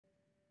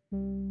I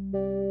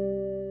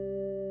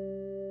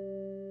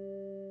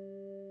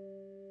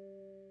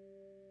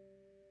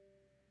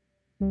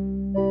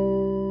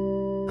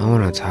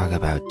want to talk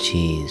about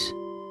cheese.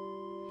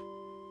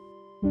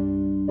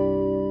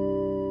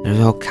 There's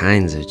all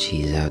kinds of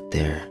cheese out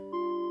there.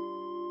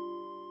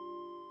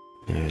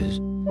 There's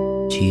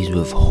cheese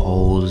with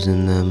holes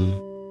in them.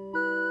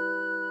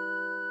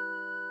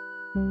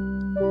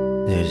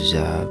 There's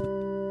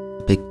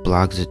big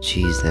blocks of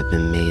cheese that have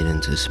been made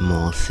into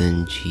small,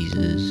 thin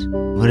cheeses.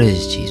 What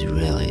is cheese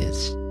really?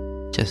 It's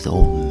just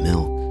old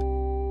milk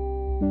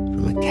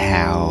from a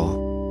cow,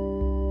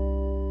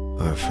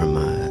 or from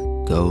a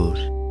goat,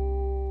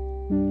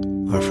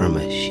 or from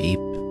a sheep.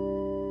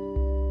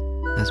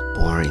 That's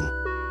boring.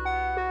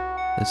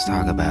 Let's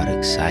talk about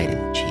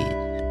exciting cheese.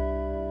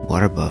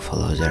 Water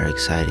buffaloes are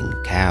exciting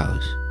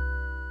cows.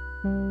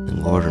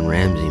 And Gordon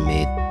Ramsey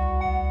made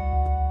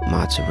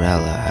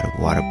mozzarella out of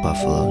water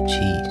buffalo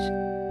cheese.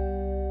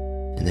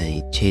 And then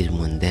he chased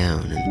one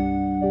down and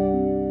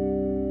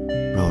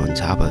rolled on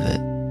top of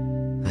it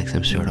like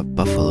some sort of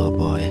buffalo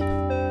boy.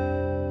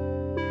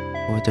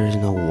 Or there's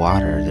no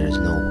water, there's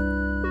no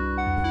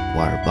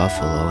water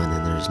buffalo, and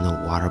then there's no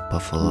water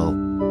buffalo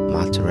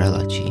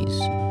mozzarella cheese.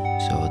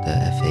 So the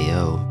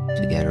FAO,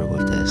 together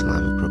with the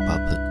Islamic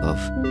Republic of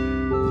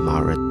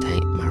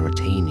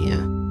Mauritania,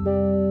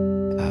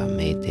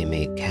 they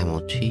made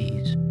camel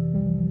cheese.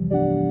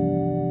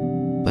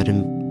 But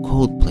in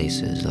cold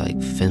places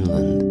like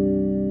Finland,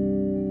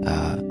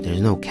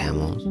 there's no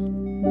camels.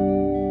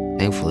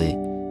 Thankfully,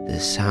 the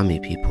Sami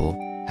people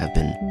have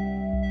been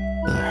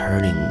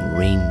herding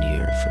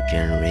reindeer for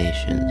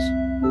generations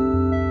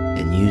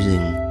and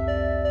using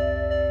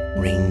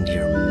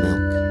reindeer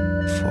milk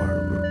for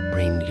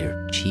reindeer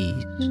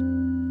cheese.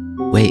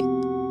 Wait,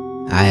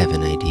 I have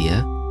an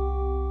idea.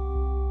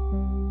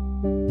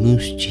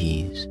 Moose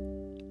cheese.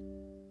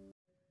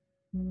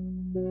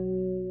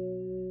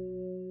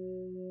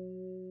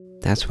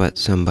 That's what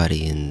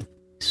somebody in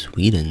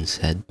Sweden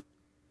said.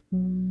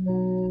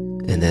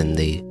 And then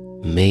they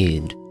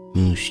made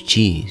moose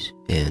cheese,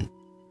 and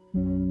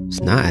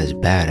it's not as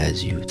bad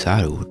as you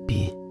thought it would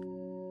be.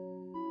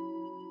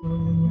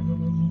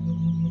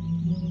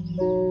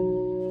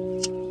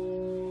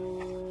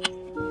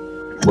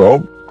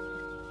 Well,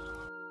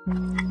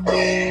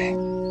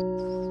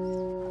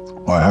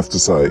 I have to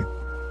say,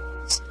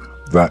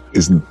 that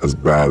isn't as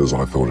bad as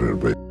I thought it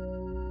would be.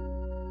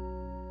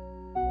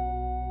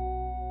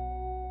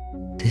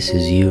 This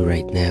is you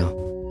right now.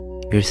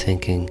 You're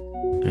thinking,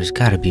 there's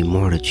gotta be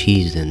more to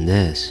cheese than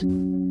this.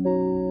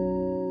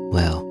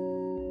 Well,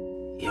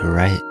 you're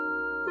right.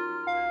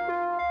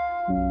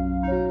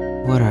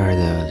 What are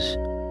those?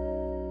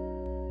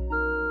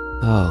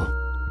 Oh,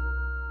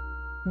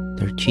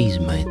 they're cheese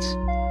mites.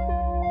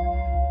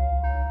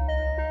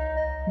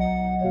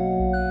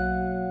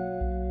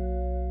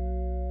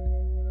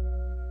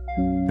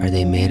 Are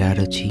they made out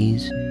of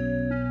cheese?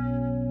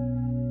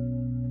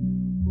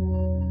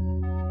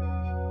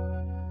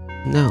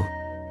 No.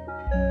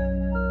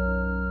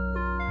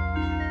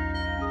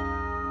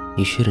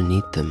 You shouldn't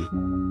eat them.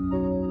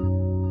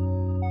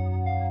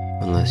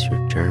 Unless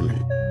you're German.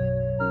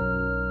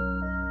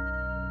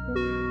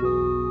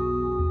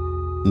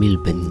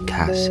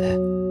 Milbenkäse.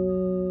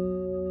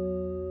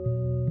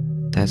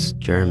 That's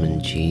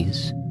German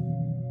cheese.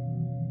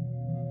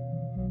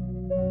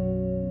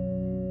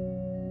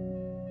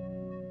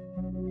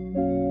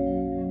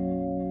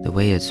 The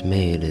way it's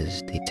made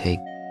is they take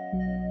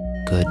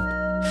good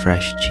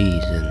fresh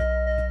cheese and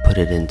put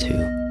it into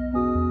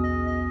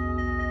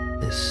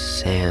this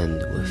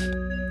sand with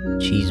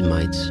cheese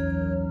mites.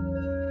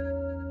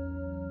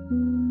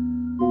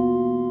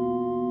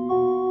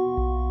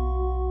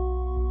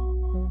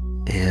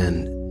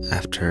 And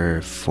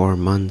after 4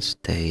 months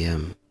they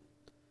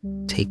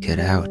take it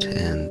out,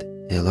 and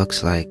it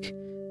looks like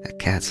a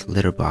cat's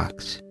litter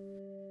box.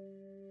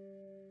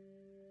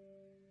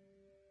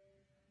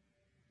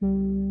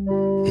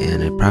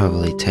 And it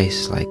probably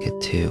tastes like it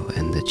too,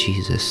 and the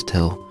cheese is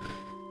still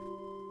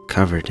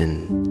covered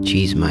in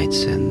cheese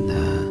mites, and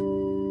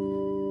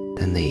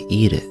then they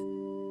eat it.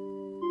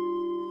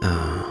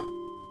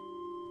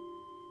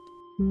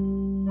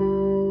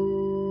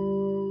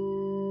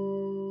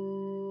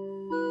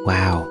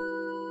 Wow.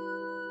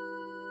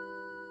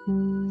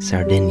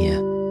 Sardinia.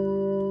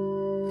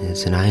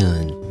 It's an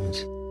island.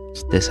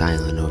 It's this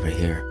island over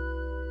here.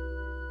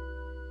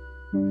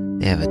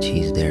 They have a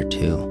cheese there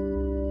too.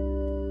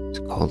 It's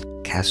called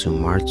Casu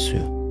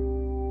Martzu.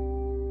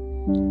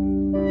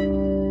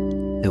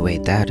 The way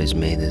that is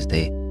made is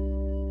they've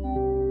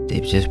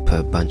just put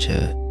a bunch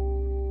of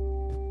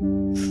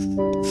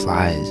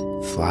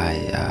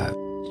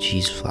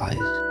cheese flies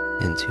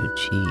into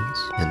cheese,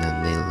 and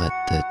then they let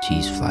the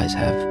cheese flies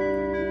have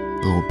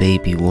little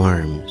baby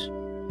worms,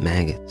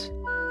 maggots,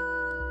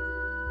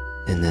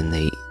 and then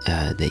they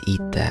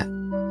eat that.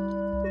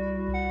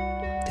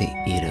 They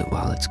eat it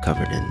while it's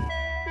covered in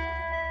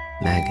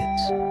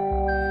maggots.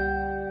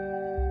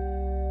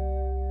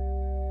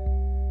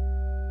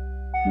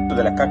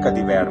 Della cacca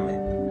di verme.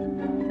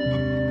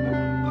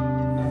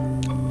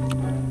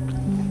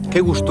 Che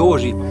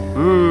gustosi.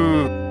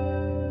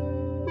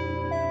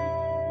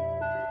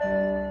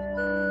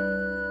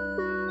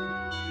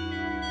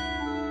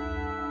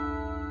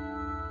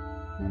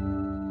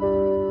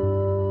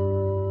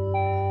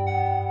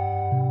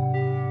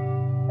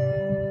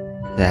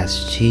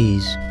 That's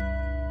cheese.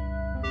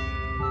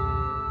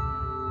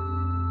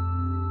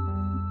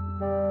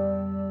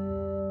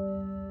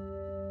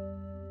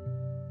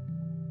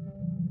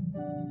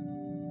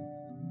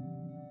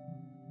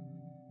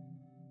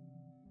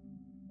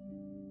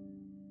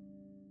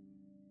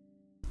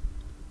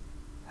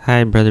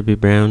 Hi, Brother B.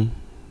 Brown.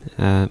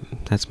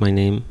 That's my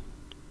name.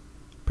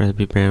 Brother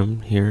B.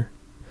 Brown here.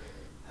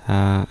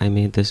 I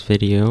made this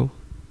video.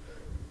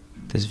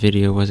 This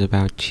video was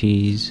about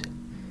cheese.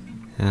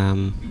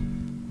 You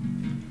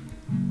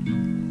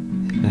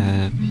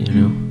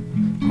know,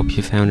 hope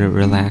you found it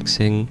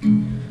relaxing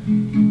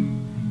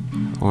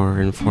or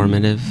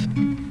informative.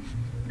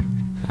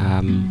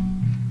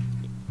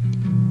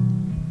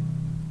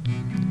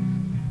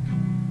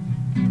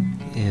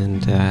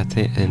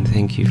 And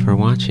thank you for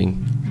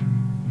watching.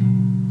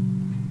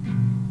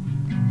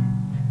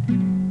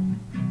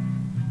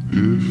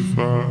 If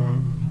I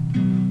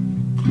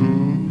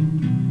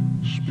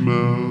could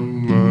smell